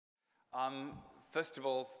First of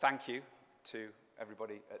all, thank you to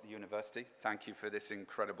everybody at the university. Thank you for this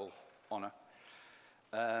incredible honour.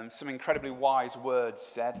 Some incredibly wise words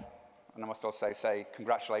said, and I must also say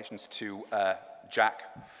congratulations to Jack.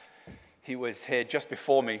 He was here just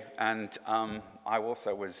before me, and I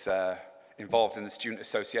also was involved in the student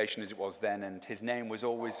association as it was then, and his name was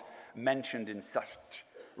always mentioned in such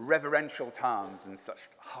reverential terms and such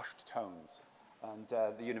hushed tones. And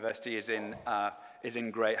the university is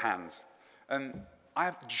in great hands. I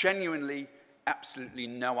have genuinely, absolutely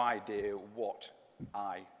no idea what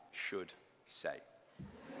I should say.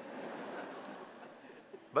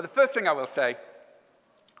 But the first thing I will say,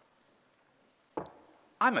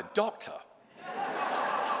 I'm a doctor.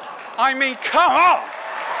 I mean, come on!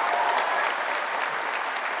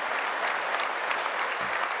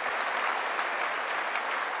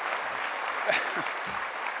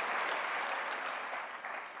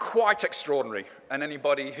 Quite extraordinary, and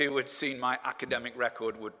anybody who had seen my academic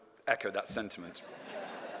record would echo that sentiment.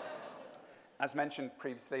 As mentioned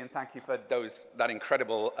previously, and thank you for that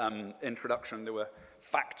incredible introduction, there were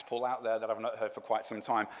facts pulled out there that I've not heard for quite some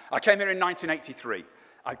time. I came here in 1983.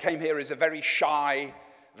 I came here as a very shy,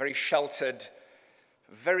 very sheltered,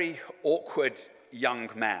 very awkward young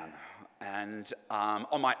man. And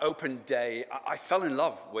on my open day, I fell in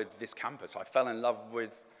love with this campus. I fell in love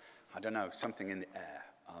with, I don't know, something in the air.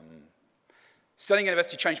 Stirling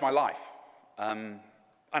University changed my life, and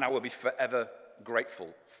I will be forever grateful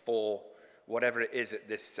for whatever it is at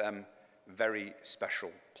this very special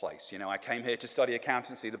place. You know, I came here to study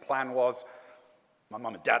accountancy. The plan was, my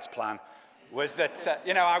mum and dad's plan, was that,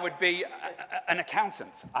 you know, I would be an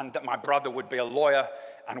accountant, and that my brother would be a lawyer,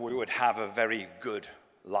 and we would have a very good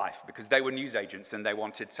life, because they were newsagents, and they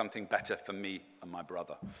wanted something better for me and my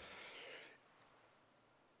brother.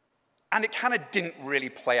 And it kind of didn't really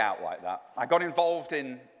play out like that. I got involved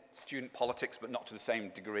in student politics, but not to the same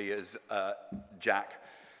degree as Jack.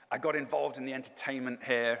 I got involved in the entertainment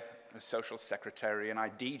here as social secretary, and I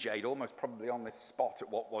DJ'd almost probably on this spot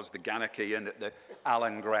at what was the Ganachie and at the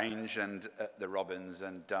Allen Grange and at the Robins.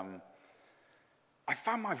 And I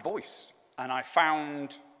found my voice, and I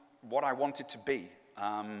found what I wanted to be.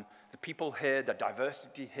 The people here, the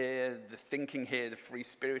diversity here, the thinking here, the free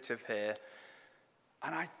spirit of here.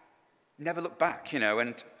 And I never look back, you know,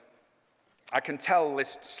 and I can tell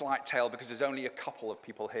this slight tale because there's only a couple of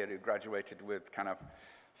people here who graduated with kind of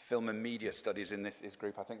film and media studies in this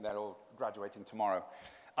group. I think they're all graduating tomorrow.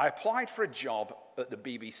 I applied for a job at the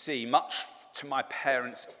BBC, much to my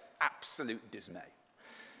parents' absolute dismay.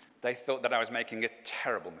 They thought that I was making a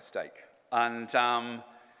terrible mistake. And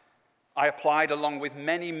I applied along with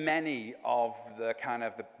many, many of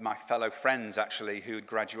my fellow friends, actually, who had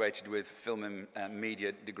graduated with film and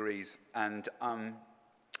media degrees. And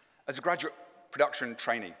as a graduate production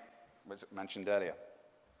trainee, was mentioned earlier,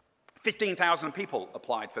 15,000 people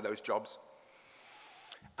applied for those jobs.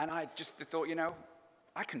 And I just thought, you know,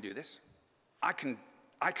 I can do this. I can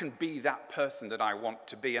be that person that I want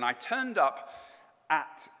to be. And I turned up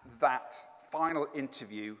at that final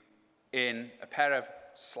interview in a pair of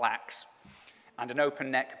slacks and an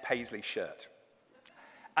open neck paisley shirt.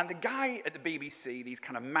 And the guy at the BBC, these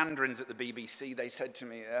kind of mandarins at the BBC, they said to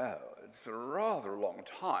me, "Oh, it's a rather long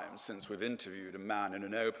time since we've interviewed a man in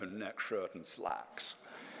an open neck shirt and slacks."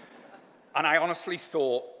 And I honestly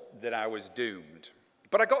thought that I was doomed.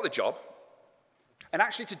 But I got the job. And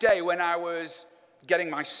actually today, when I was getting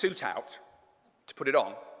my suit out to put it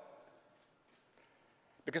on,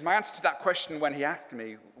 because my answer to that question when he asked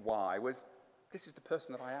me why was, this is the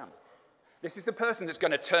person that I am. This is the person that's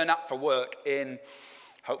going to turn up for work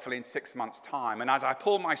hopefully in 6 months' time. And as I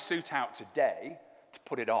pulled my suit out today to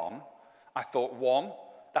put it on, I thought, one,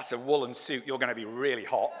 that's a woolen suit, you're going to be really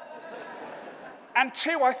hot. And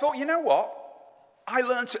two, I thought, you know what? I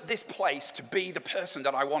learned at this place to be the person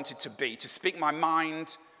that I wanted to be, to speak my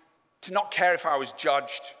mind, to not care if I was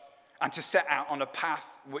judged, and to set out on a path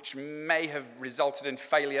which may have resulted in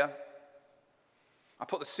failure. I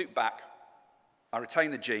put the suit back, I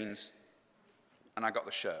retained the jeans, and I got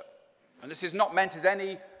the shirt. And this is not meant as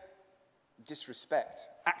any disrespect.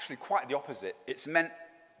 Actually, quite the opposite. It's meant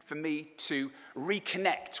for me to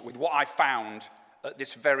reconnect with what I found at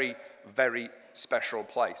this very, very special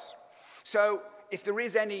place. So, if there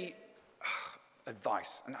is any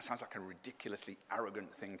advice, and that sounds like a ridiculously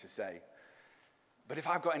arrogant thing to say, but if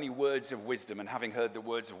I've got any words of wisdom, and having heard the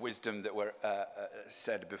words of wisdom that were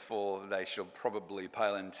said before, they shall probably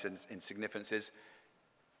pale into insignificance, is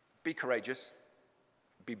be courageous,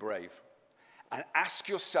 be brave, and ask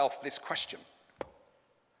yourself this question: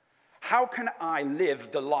 how can I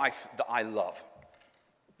live the life that I love?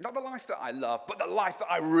 Not the life that I love, but the life that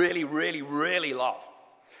I really, really, really love.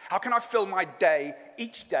 How can I fill my day,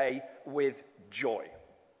 each day, with joy?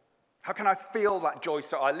 How can I feel that joy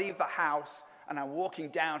so I leave the house and I'm walking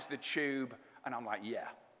down to the tube and I'm like, yeah,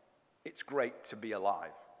 it's great to be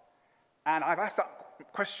alive. And I've asked that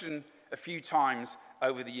question a few times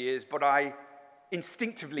over the years, but I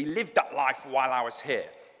instinctively lived that life while I was here.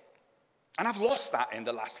 And I've lost that in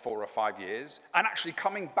the last 4 or 5 years. And actually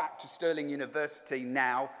coming back to Stirling University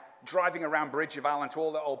now, driving around Bridge of Allen to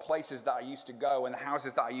all the old places that I used to go and the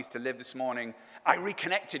houses that I used to live this morning, I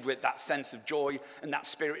reconnected with that sense of joy and that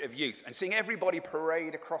spirit of youth. And seeing everybody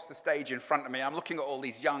parade across the stage in front of me, I'm looking at all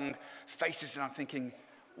these young faces and I'm thinking,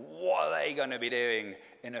 what are they going to be doing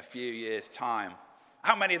in a few years' time?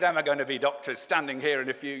 How many of them are going to be doctors standing here in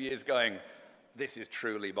a few years going, this is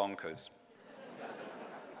truly bonkers?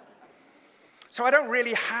 So I don't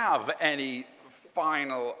really have any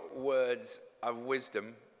final words of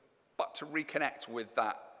wisdom, but to reconnect with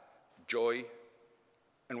that joy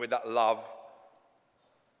and with that love,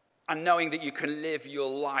 and knowing that you can live your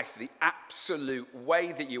life the absolute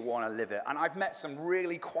way that you want to live it. And I've met some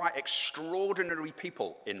really quite extraordinary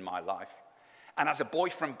people in my life. And as a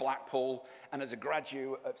boy from Blackpool and as a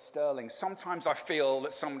graduate of Stirling, sometimes I feel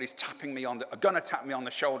that somebody's going to tap me on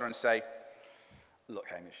the shoulder and say, look,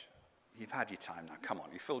 Hamish, you've had your time now. Come on,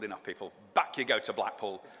 you've fooled enough people. Back you go to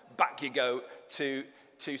Blackpool. Back you go to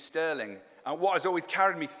Stirling. And what has always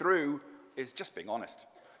carried me through is just being honest,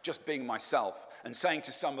 just being myself, and saying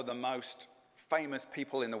to some of the most famous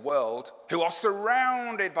people in the world who are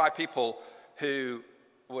surrounded by people who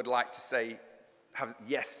would like to say, have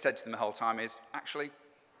yes said to them the whole time is, actually,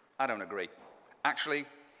 I don't agree. Actually,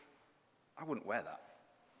 I wouldn't wear that.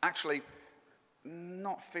 Actually,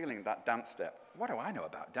 not feeling that dance step. What do I know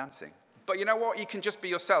about dancing? But you know what? You can just be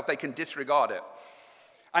yourself. They can disregard it.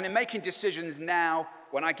 And in making decisions now,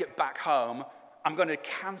 when I get back home, I'm going to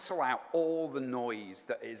cancel out all the noise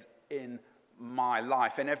that is in my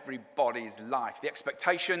life, in everybody's life. The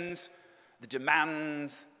expectations, the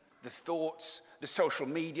demands, the thoughts, the social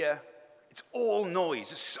media. It's all noise.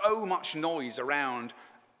 There's so much noise around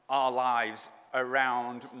our lives,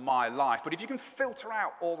 around my life. But if you can filter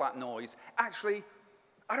out all that noise, actually,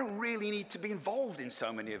 I don't really need to be involved in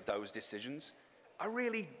so many of those decisions. I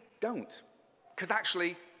really don't. Because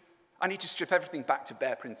actually, I need to strip everything back to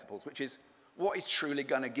bare principles, which is what is truly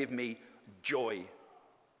going to give me joy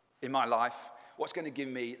in my life, what's going to give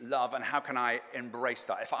me love, and how can I embrace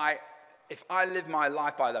that? If I live my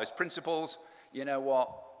life by those principles, you know what?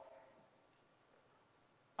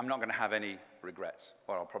 I'm not going to have any regrets,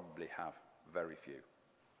 or I'll probably have very few.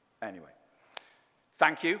 Anyway,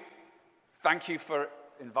 thank you. Thank you for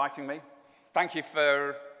inviting me. Thank you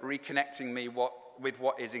for reconnecting me with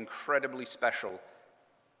what is incredibly special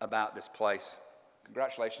about this place.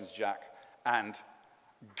 Congratulations, Jack. And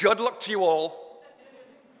good luck to you all.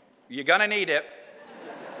 You're going to need it.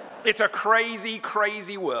 It's a crazy,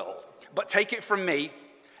 crazy world. But take it from me,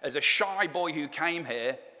 as a shy boy who came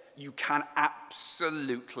here, you can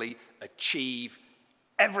absolutely achieve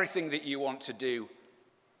everything that you want to do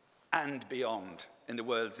and beyond, in the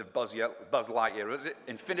words of Buzz Lightyear, is it?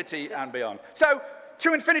 Infinity and beyond. So,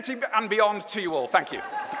 to infinity and beyond to you all. Thank you.